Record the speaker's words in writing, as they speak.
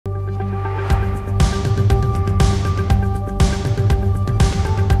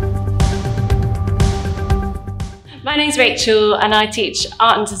My name's Rachel and I teach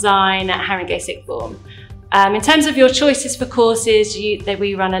art and design at Haringey Sixth Form. In terms of your choices for courses,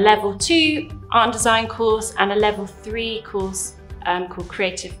 we run a level 2 art and design course and a level 3 course called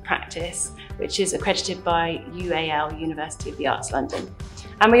Creative Practice, which is accredited by UAL, University of the Arts London.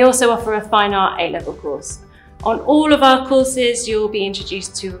 And we also offer a fine art A-level course. On all of our courses, you'll be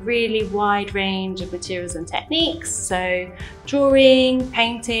introduced to a really wide range of materials and techniques. So drawing,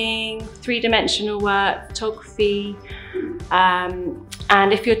 painting, three-dimensional work, photography. And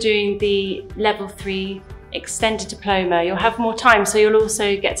if you're doing the level 3 extended diploma, you'll have more time. So you'll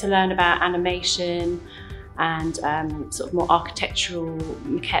also get to learn about animation and sort of more architectural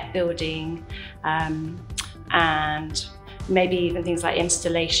maquette building and maybe even things like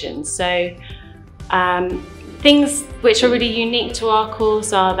installation. So things which are really unique to our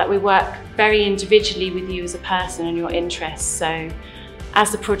course are that we work very individually with you as a person and your interests. So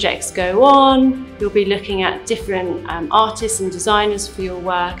as the projects go on, you'll be looking at different artists and designers for your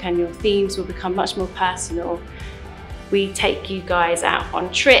work, and your themes will become much more personal. We take you guys out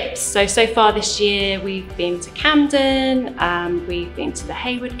on trips. So far this year, we've been to Camden, we've been to the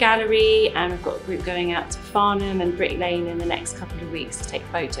Hayward Gallery, and we've got a group going out to Farnham and Brick Lane in the next couple of weeks to take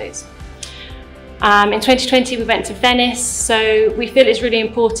photos. In 2020, we went to Venice, so we feel it's really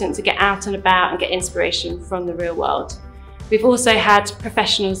important to get out and about and get inspiration from the real world. We've also had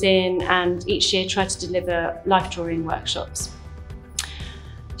professionals in and each year try to deliver life drawing workshops.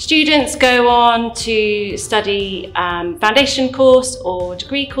 Students go on to study foundation course or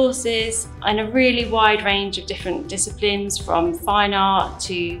degree courses in a really wide range of different disciplines, from fine art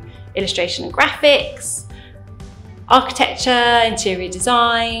to illustration and graphics, architecture, interior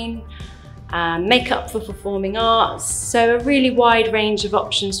design, makeup for performing arts. So a really wide range of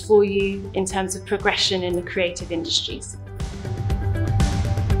options for you in terms of progression in the creative industries.